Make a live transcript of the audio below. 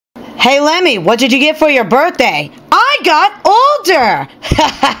Hey, Lemmy, what did you get for your birthday? I got older!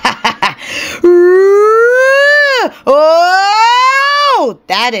 Oh,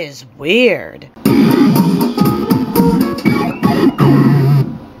 that is weird.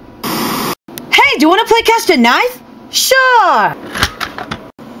 Hey, do you want to play Catch the Knife? Sure!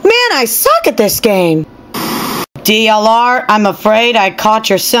 Man, I suck at this game. DLR, I'm afraid I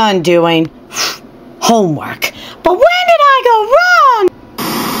caught your son doing homework. But when did I go wrong?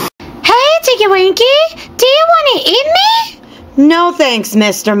 Hey, Tinky Winky, do you want to eat me? No thanks,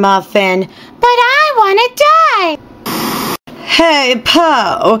 Mr. Muffin. But I want to die. Hey,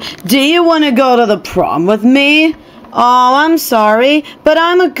 Poe, do you want to go to the prom with me? Oh, I'm sorry, but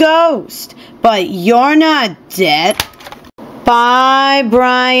I'm a ghost. But you're not dead. Bye,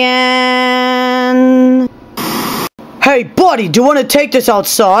 Brian. Hey, buddy, do you want to take this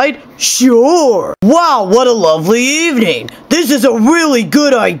outside? Sure. Wow, what a lovely evening. This is a really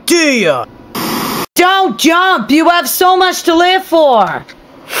good idea. Don't jump. You have so much to live for.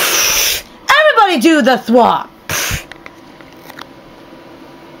 Everybody do the thwop.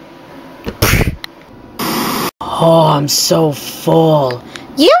 Oh, I'm so full.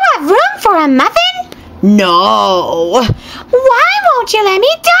 You have room for a muffin? No. Why won't you let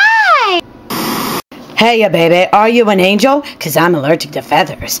me die? Hey, baby, are you an angel? 'Cause I'm allergic to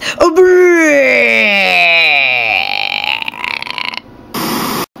feathers.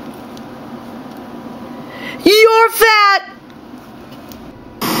 You're fat!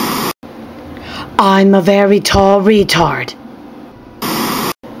 I'm a very tall retard.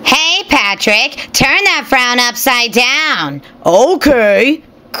 Hey, Patrick, turn that frown upside down. Okay.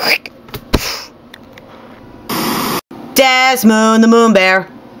 Desmond the Moon Bear.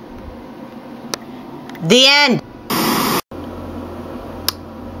 The end.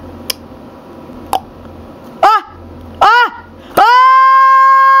 Ah! Ah!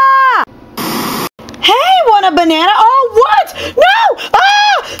 Ah! Hey, want a banana? Oh, what? No! Ah!